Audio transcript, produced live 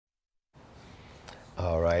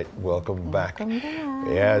All right, welcome back. Welcome back.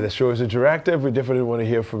 Yeah, the show is interactive. We definitely want to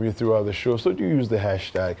hear from you throughout the show. So do use the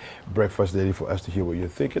hashtag Breakfast Daily for us to hear what you're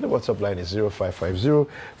thinking. The WhatsApp line is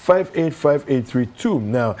 0550-585832.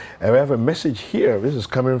 Now, I have a message here. This is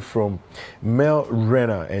coming from Mel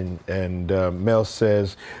Renner, and Mel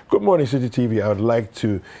says, "Good morning, City TV. I would like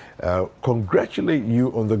to congratulate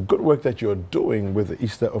you on the good work that you're doing with the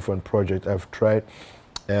Easter Orphan Project. I've tried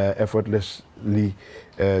effortlessly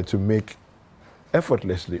to make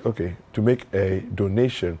a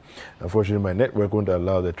donation. Unfortunately, my network won't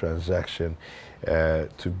allow the transaction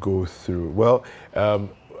to go through. Well,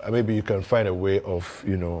 maybe you can find a way of,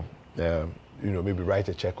 maybe write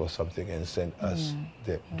a check or something and send us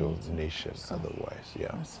the donation. Otherwise,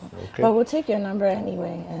 yeah. Okay. But we'll take your number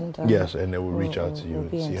anyway, and yes, and then we'll reach out to you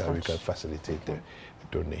and see how we can facilitate the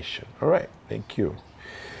donation. All right. Thank you.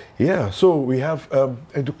 Yeah, so we have a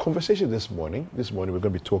conversation this morning. This morning we're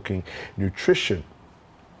going to be talking nutrition.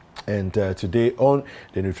 And today on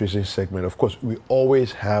the nutrition segment, of course, we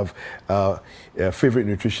always have favorite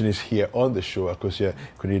nutritionist here on the show, Akosia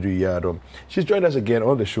Kunidu Yadom. She's joined us again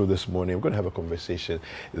on the show this morning. We're going to have a conversation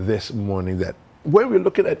this morning that when we're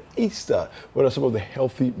looking at Easter, what are some of the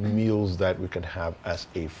healthy meals that we can have as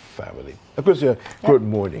a family? Akosia, good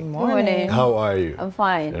morning. Good morning. How are you? I'm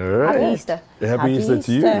fine. All right. Happy Easter. Happy Easter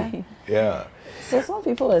to you. Yeah. So some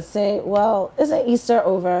people would say, well, isn't Easter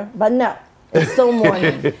over? But no, it's still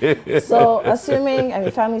morning. So assuming,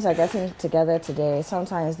 families are getting together today,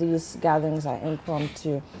 sometimes these gatherings are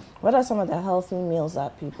impromptu. What are some of the healthy meals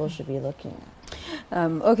that people should be looking at?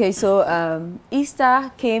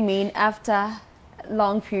 Easter came in after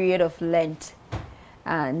long period of Lent,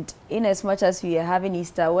 and in as much as we are having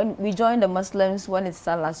Easter, when we join the Muslims when it's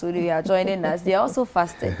Salah, so they are joining us. They are also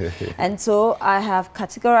fasting, and so I have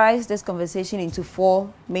categorized this conversation into 4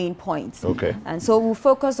 main points. Okay. And so we'll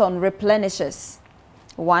focus on replenishes,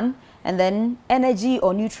 1, and then energy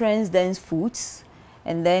or nutrients dense foods,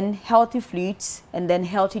 and then healthy fluids, and then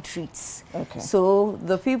healthy treats. Okay. So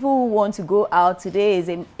the people who want to go out today is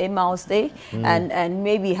a mouse day and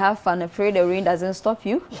maybe have fun. I pray the rain doesn't stop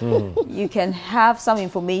you. You can have some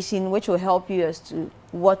information which will help you as to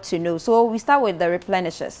what to know. So we start with the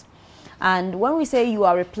replenishes. And when we say you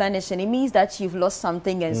are replenishing, it means that you've lost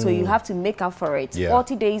something, and so you have to make up for it. Yeah.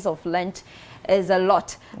 40 days of Lent is a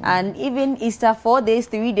lot. And even Easter, 4 days,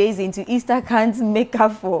 3 days into Easter can't make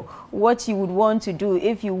up for what you would want to do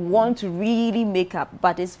if you want to really make up.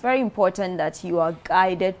 But it's very important that you are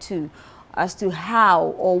guided as to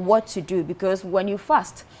how or what to do, because when you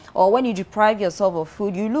fast or when you deprive yourself of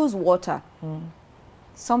food, you lose water.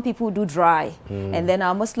 Some people do dry, and then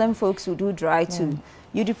our Muslim folks who do dry too.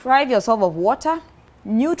 You deprive yourself of water,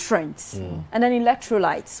 nutrients, and then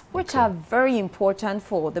electrolytes, which are very important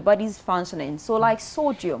for the body's functioning. So like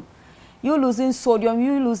sodium, you're losing sodium,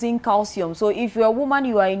 you're losing calcium. So if you're a woman,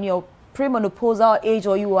 you are in your premenopausal age,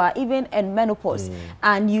 or you are even in menopause,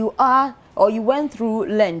 and you went through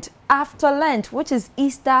Lent. After Lent, which is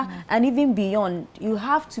Easter and even beyond, you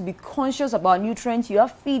have to be conscious about nutrients you are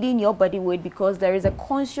feeding your body with, because there is a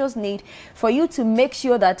conscious need for you to make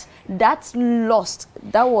sure that that's lost,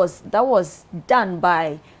 that was done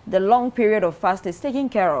by the long period of fast is taken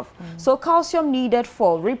care of. So calcium needed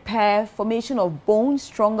for repair, formation of bones,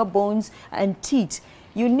 stronger bones, and teeth.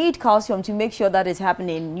 You need calcium to make sure that is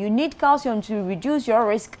happening. You need calcium to reduce your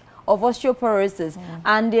risk of osteoporosis.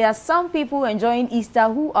 And there are some people enjoying Easter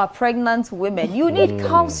who are pregnant women. You need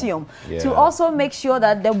calcium to also make sure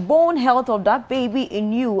that the bone health of that baby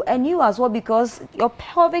in you, and you as well, because your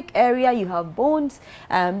pelvic area, you have bones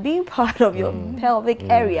being part of your pelvic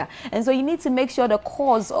area. And so you need to make sure the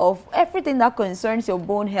cause of everything that concerns your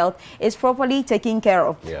bone health is properly taken care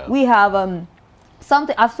of. We have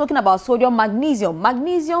something I've spoken about: sodium, magnesium.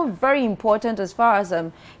 Magnesium, very important as far as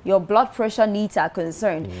your blood pressure needs are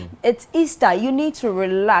concerned. It's Easter, you need to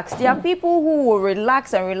relax. There are people who will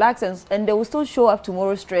relax and they will still show up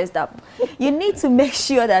tomorrow stressed up. You need to make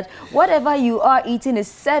sure that whatever you are eating is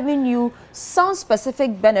serving you some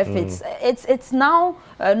specific benefits. It's now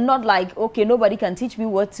not like, okay, nobody can teach me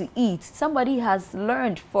what to eat. Somebody has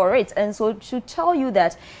learned for it, and so to tell you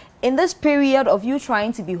that in this period of you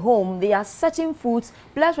trying to be home, there are certain foods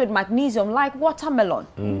blessed with magnesium, like watermelon,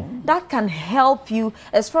 that can help you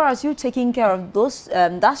as far as you taking care of those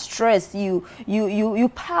that stress you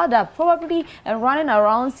piled up probably and running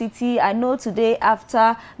around city. I know today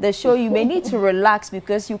after the show you may need to relax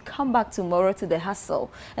because you come back tomorrow to the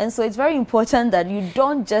hustle, and so it's very important that you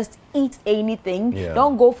don't just eat anything.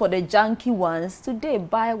 Don't go for the junky ones. Today,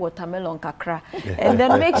 buy watermelon kakra. And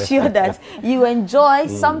then make sure that you enjoy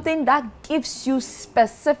something that gives you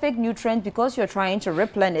specific nutrients because you're trying to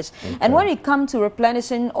replenish. And when it comes to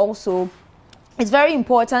replenishing also, it's very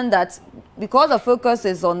important that because the focus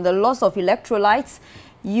is on the loss of electrolytes,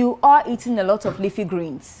 you are eating a lot of leafy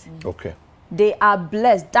greens. Okay. They are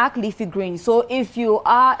blessed, dark leafy greens. So if you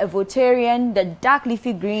are a vegetarian, the dark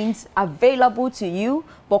leafy greens available to you,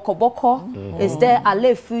 boko boko is there,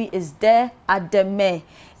 alefi is there, ademe.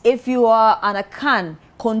 If you are an akan,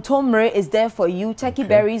 kontomre is there for you. Turkey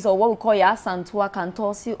berries, or what we call yasantua,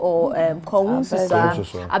 kantosi, or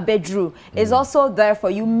kowunsusa, abedru is also there for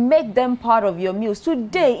you. Make them part of your meals.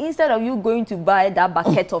 Today, instead of you going to buy that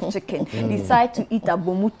bucket of chicken, decide to eat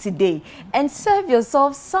abomu today and serve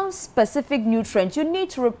yourself some specific nutrients. You need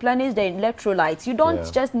to replenish the electrolytes. You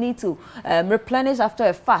don't just need to replenish after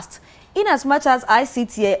a fast. In as much as I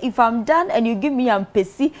sit here, if I'm done and you give me a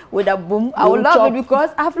pesi with a boom, I will love it because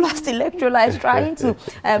I've lost electrolytes trying to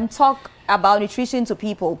talk about nutrition to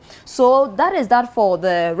people. So that is that for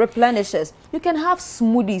the replenishers. You can have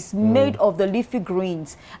smoothies made of the leafy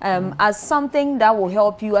greens as something that will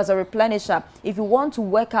help you as a replenisher. If you want to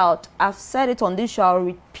work out, I've said it on this show, I'll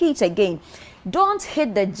repeat again. Don't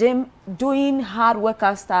hit the gym doing hard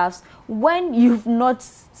workout stuffs when you've not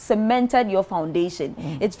cemented your foundation.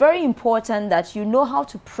 It's very important that you know how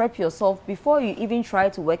to prep yourself before you even try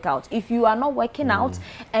to work out. If you are not working out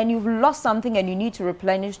and you've lost something and you need to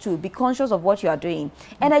replenish too, be conscious of what you are doing.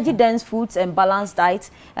 Energy dense foods and balanced diet,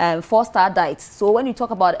 4-star diets. So when you talk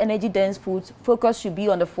about energy dense foods, focus should be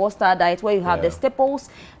on the 4-star diet where you have the staples,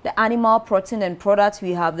 the animal protein and products.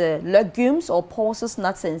 We have the legumes or pulses,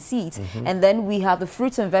 nuts and seeds. And then we have the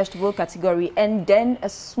fruits and vegetable category, and then a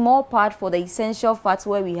small part for the essential fats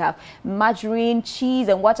where we have margarine, cheese,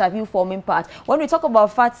 and what have you forming part. When we talk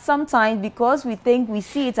about fats, sometimes because we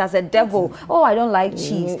see it as a devil, oh, I don't like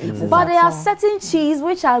cheese. But there are certain cheese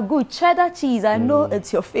which are good. Cheddar cheese, I know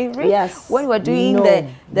it's your favorite. Yes. When we're doing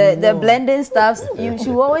the blending stuffs, you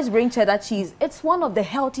should always bring cheddar cheese. It's one of the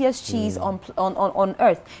healthiest cheese on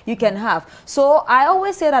earth you can have. So I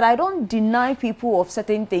always say that I don't deny people of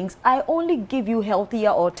certain things. I only give you healthier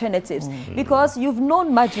alternatives because you've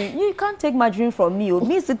known margarine. You can't take margarine from me.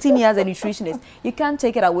 Me sitting here as a nutritionist, you can't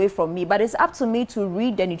take it away from me. But it's up to me to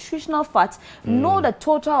read the nutritional facts, know the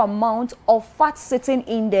total amount of fat sitting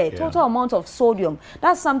in there, total amount of sodium.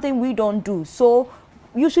 That's something we don't do. So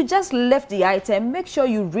you should just lift the item, make sure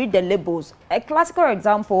you read the labels. A classical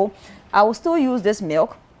example, I will still use this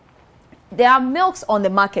milk. There are milks on the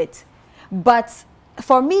market, but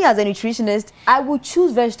for me as a nutritionist, I would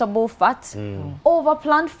choose vegetable fat over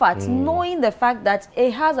plant fat, knowing the fact that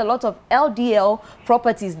it has a lot of LDL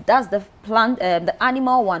properties. That's the plant, the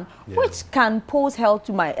animal one, which can pose health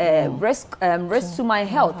to my risk to my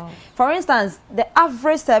health. For instance, the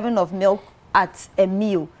average serving of milk at a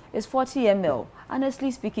meal is 40 ml.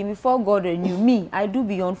 Honestly speaking, before God knew me, I do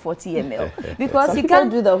beyond 40 ml. Because you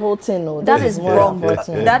can't do the whole thing. No, that is wrong.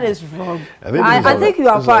 That is wrong. I think you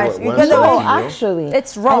are right. No, actually,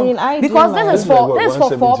 it's wrong. I mean, because this is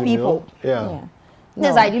for 4 people. No.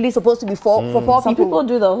 This is ideally supposed to be for 4 people. Some people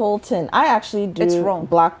do the whole thing. I actually do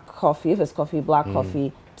black coffee. If it's coffee, black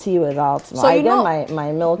coffee. Tea without. So I get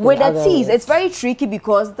my milk with the teas. It's very tricky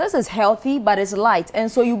because this is healthy but it's light, and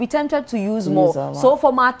so you'll be tempted to use more. So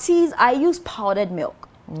for my teas, I use powdered milk.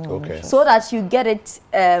 So that you get it,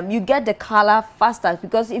 you get the color faster.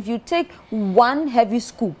 Because if you take 1 heavy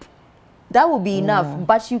scoop, that will be enough.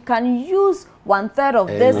 But you can use 1/3 of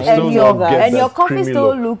this, and your coffee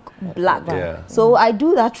still look black. So I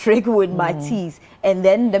do that trick with my teas, and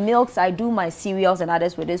then the milks I do my cereals and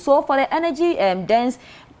others with it. So for the energy dense,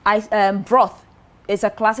 broth is a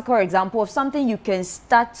classical example of something you can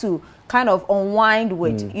start to kind of unwind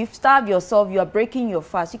with. You've starved yourself, you are breaking your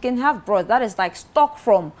fast. You can have broth that is like stock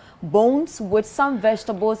from bones with some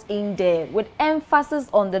vegetables in there, with emphasis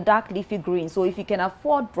on the dark leafy green. So if you can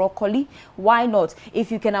afford broccoli, why not?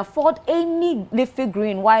 If you can afford any leafy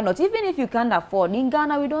green, why not? Even if you can't afford, in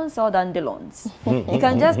Ghana we don't sell dandelions. You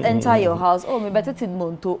can just enter your house, oh, me better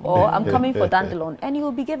monto, or I'm coming for dandelion, and you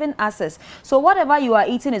will be given access. So whatever you are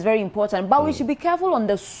eating is very important, but we should be careful on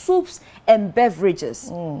the soups and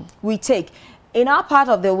beverages we take. In our part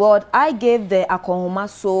of the world, I gave the akohoma.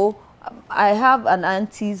 So I have an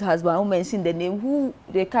auntie's husband who mentioned the name, who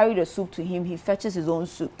they carry the soup to him, he fetches his own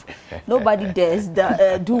soup. Nobody dares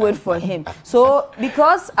do it for him. So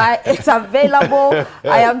because it's available,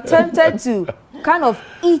 I am tempted to kind of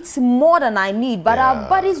eat more than I need, but our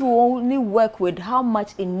bodies will only work with how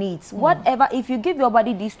much it needs. Whatever, if you give your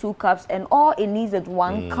body these 2 cups and all it needs is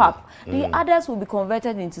 1 cup, the others will be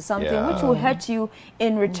converted into something which will hurt you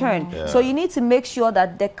in return. So you need to make sure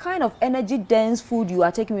that the kind of energy dense food you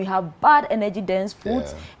are taking, we have bad energy dense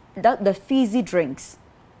foods, the fizzy drinks,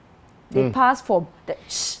 they pass for the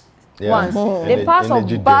ones. They pass for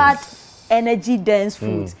bad energy dense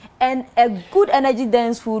foods, and a good energy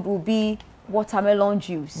dense food will be watermelon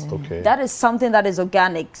juice. That is something that is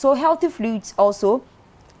organic. So healthy fluids also,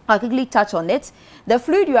 I'll quickly touch on it. The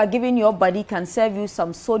fluid you are giving your body can serve you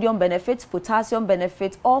some sodium benefits, potassium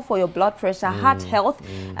benefits, all for your blood pressure, heart health,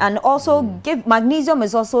 and also give magnesium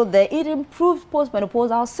is also there. It improves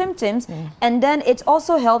postmenopausal symptoms, and then it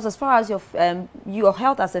also helps as far as your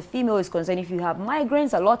health as a female is concerned. If you have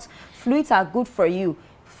migraines a lot, fluids are good for you.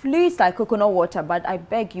 Fluids like coconut water, but I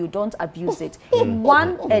beg you, don't abuse it.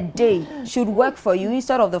 1 a day should work for you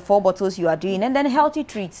instead of the 4 bottles you are doing. And then healthy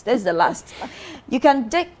treats. This is the last. You can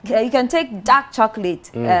take dark chocolate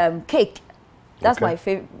cake. That's my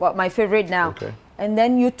favorite now. And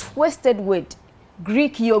then you twist it with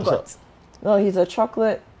Greek yogurt. No, he's a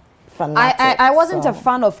chocolate fanatic. I wasn't a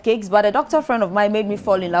fan of cakes, but a doctor friend of mine made me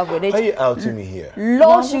fall in love with it. Are you outing me here?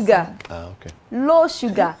 Low sugar. Okay. Low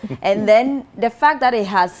sugar. And then the fact that it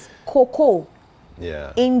has cocoa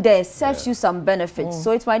in there serves you some benefits.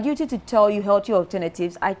 So it's my duty to tell you healthy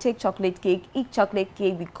alternatives. I take chocolate cake, eat chocolate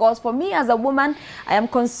cake, because for me as a woman, I am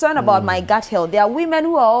concerned about my gut health. There are women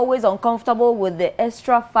who are always uncomfortable with the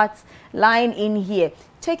extra fat lying in here.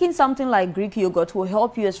 Taking something like Greek yogurt will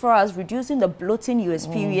help you as far as reducing the bloating you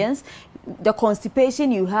experience, the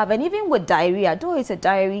constipation you have, and even with diarrhea, though it's a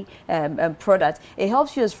dairy product, it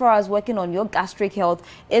helps you as far as working on your gastric health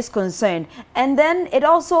is concerned. And then it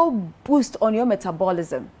also boosts on your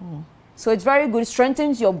metabolism. So it's very good,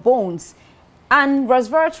 strengthens your bones. And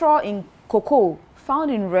resveratrol in cocoa,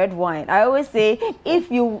 found in red wine. I always say,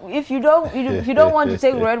 if you don't want to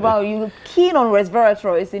take red wine, you're keen on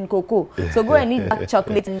resveratrol, it's in cocoa. So go and eat dark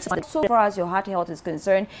chocolate. And so far as your heart health is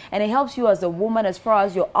concerned, and it helps you as a woman as far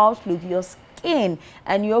as your outlook, your skin,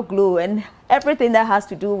 and your glow, and everything that has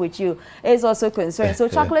to do with you is also concerned. So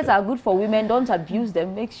chocolates are good for women. Don't abuse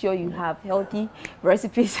them. Make sure you have healthy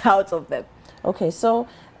recipes out of them. Okay, so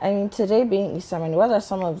I mean, today being Easter, I mean, what are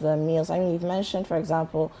some of the meals? I mean, you've mentioned, for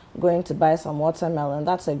example, going to buy some watermelon.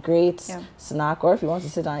 That's a great snack. Or if you want to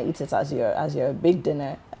sit down and eat it as your big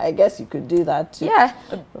dinner, I guess you could do that too. Yeah.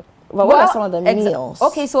 But what are some of the meals?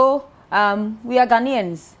 Okay, so we are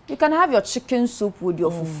Ghanaians. You can have your chicken soup with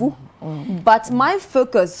your fufu. But my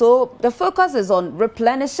focus, so the focus is on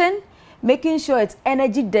replenishing, making sure it's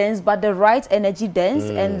energy dense, but the right energy dense,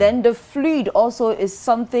 and then the fluid also is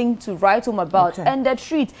something to write home about. And the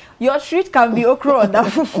treat, your treat can be okra on that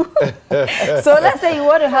fufu. So let's say you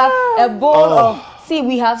want to have a bowl of, see,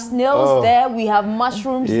 we have snails there, we have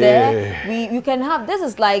mushrooms there, you can have, this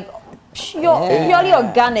is like purely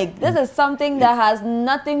organic. This is something that has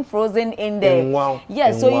nothing frozen in there.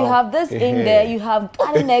 So you have this in there, you have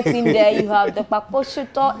garden eggs in there, you have the pakpo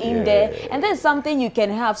shuto in there, and there's something you can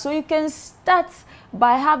have. So you can start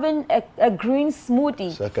by having a green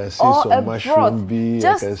smoothie, so I can see or some a mushroom bee,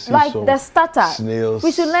 just like the starter. Snails.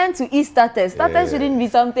 We should learn to eat starters. Starters shouldn't be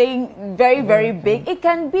something very, very big. It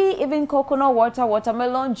can be even coconut water,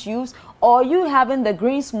 watermelon juice, or you having the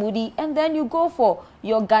green smoothie, and then you go for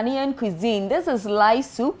your Ghanaian cuisine. This is light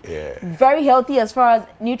soup, very healthy as far as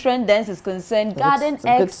nutrient dense is concerned. Garden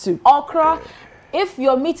eggs, okra. If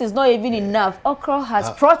your meat is not even enough, okra has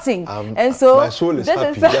protein, and so my soul is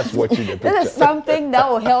happy just watching the picture. This is something that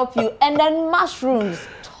will help you. And then mushrooms,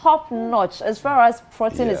 top notch as far as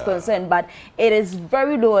protein is concerned, but it is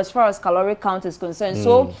very low as far as caloric count is concerned.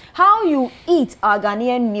 So how you eat our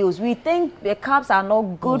Ghanaian meals, we think the carbs are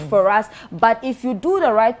not good for us, but if you do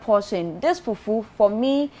the right portion, this fufu, for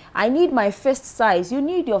me, I need my fixed size. You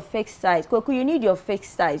need your fixed size. Kweku, you need your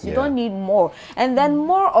fixed size. You don't need more. And then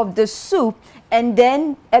more of the soup, and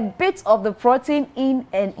then a bit of the protein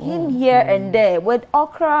in here and there with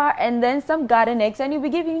okra, and then some garden eggs, and you'll be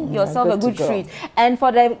giving yourself a good treat. And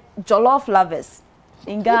for the jollof lovers,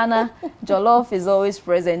 in Ghana, jollof is always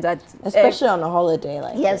present at, especially on a holiday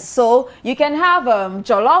like this. So you can have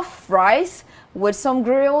jollof rice with some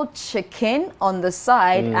grilled chicken on the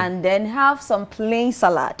side, and then have some plain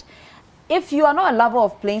salad. If you are not a lover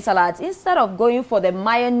of plain salads, instead of going for the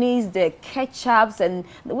mayonnaise, the ketchups, and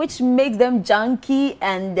which makes them junky,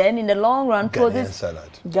 and then in the long run Ghanaian salad.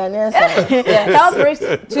 Ghanaian salad. Health risks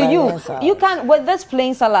to Ghanaian you can, with this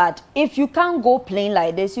plain salad, if you can't go plain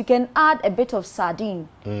like this, you can add a bit of sardine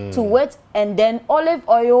to it, and then olive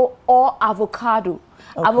oil or avocado.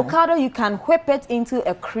 Okay. Avocado, you can whip it into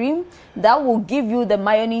a cream that will give you the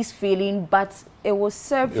mayonnaise feeling, but it will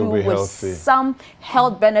serve you with healthy. some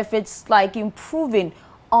health benefits like improving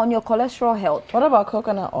on your cholesterol health. What about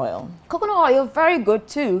coconut oil? Coconut oil, very good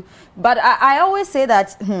too. But I always say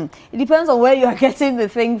that it depends on where you are getting the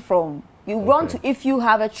thing from. You want to, if you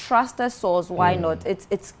have a trusted source, why not?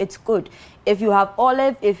 It's good. If you have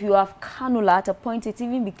olive, if you have cannula, at a point it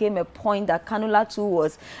even became a point that cannula too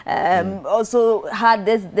was also had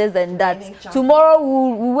this and that. Tomorrow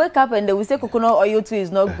we'll wake up and they will say coconut oil too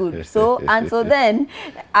is not good. So until then,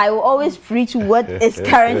 I will always preach what is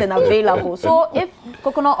current and available. So if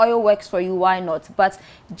coconut oil works for you, why not? But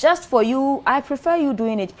just for you, I prefer you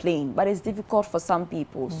doing it plain, but it's difficult for some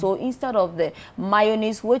people. So instead of the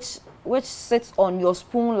mayonnaise, which sits on your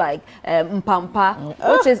spoon like mpampa,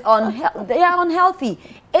 which is they are unhealthy.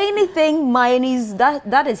 Anything mayonnaise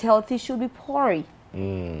that is healthy should be porry.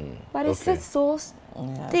 But it sits so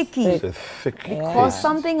sticky. It's a thick Because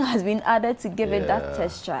something has been added to give it that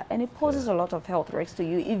texture, and it poses a lot of health risks to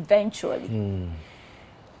you eventually.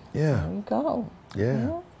 Yeah. There you go.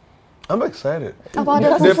 Yeah. I'm excited. About the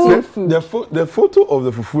fufu. The photo of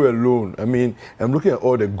the fufu alone, I mean, I'm looking at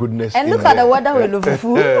all the goodness. And in look at there. the weather with the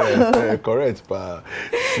fufu. Correct, pa.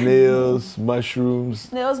 Snails, mushrooms.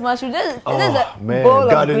 Snails, mushrooms. This is Oh, a man, bowl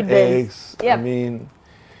of garden goodness. eggs. Yeah. I mean,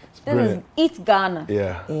 it's This is brilliant. Eat Ghana.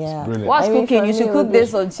 Yeah, Yeah. it's brilliant. What's I mean, cooking? for You me, should it cook would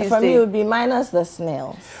this be- on Tuesday. For me, it would be minus the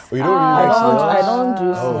snails. Oh, you don't really like snails? I don't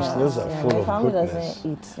do Oh, snails. snails are Yeah, full my of family goodness.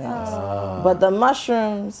 doesn't eat snails. But the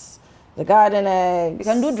mushrooms, the garden eggs. You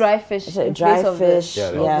can do dry fish Dry in place of fish,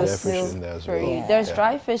 Yeah, the, there's yes. dry fish in there as well. curry. There's Yeah.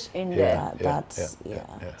 dry fish in there. That's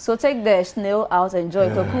So take the snail out, enjoy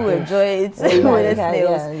it. Kaku will enjoy it Yeah, with you the can-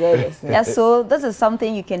 snails. enjoy the snails. Yeah, so this is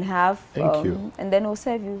something you can have. Thank you. And then it will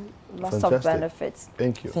serve you lots of Fantastic. benefits.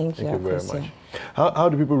 Thank you. Thank you, very Akosia. much. How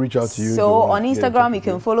do people reach out to you? if they So wanna on get in Instagram, touch you with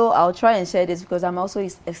can follow. I'll try and share this because I'm also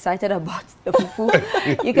excited about the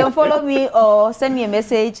fufu. You can follow me or send me a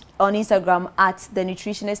message on Instagram at The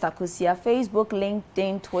Nutritionist Akosia, Facebook,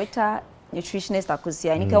 LinkedIn, Twitter, Nutritionist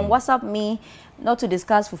Akosia. And you can WhatsApp me, not to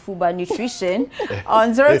discuss fufu, but nutrition,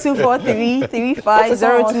 on 0243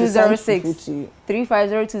 350206.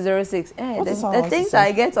 350206. What The is someone things to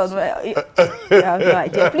I get on my... I have no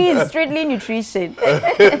idea. Please, strictly nutrition.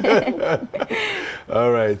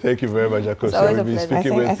 All right, thank you very much, Akosia. always We've a been pleasure.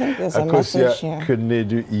 speaking I with think there's a message here. Akosia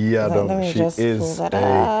Kunedu Let Iyadom. me She just pull is that a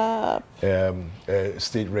up.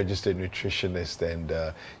 state registered nutritionist,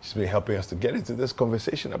 and she's been helping us to get into this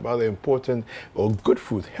conversation about the important or good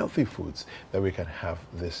food, healthy foods that we can have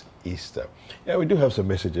this Easter. Yeah, we do have some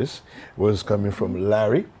messages. Was coming from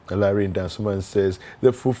Larry. Larry in Dansuma says,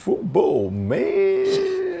 the fufu bowl,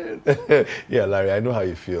 man. Yeah, Larry, I know how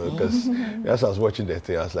you feel, because as I was watching the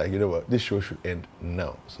thing, I was like, you know what, this show should end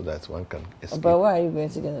now, so that one can escape. But where are you going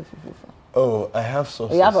to get the fufu from? Oh, I have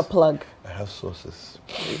sources. You have a plug. I have sources.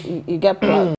 You get plug.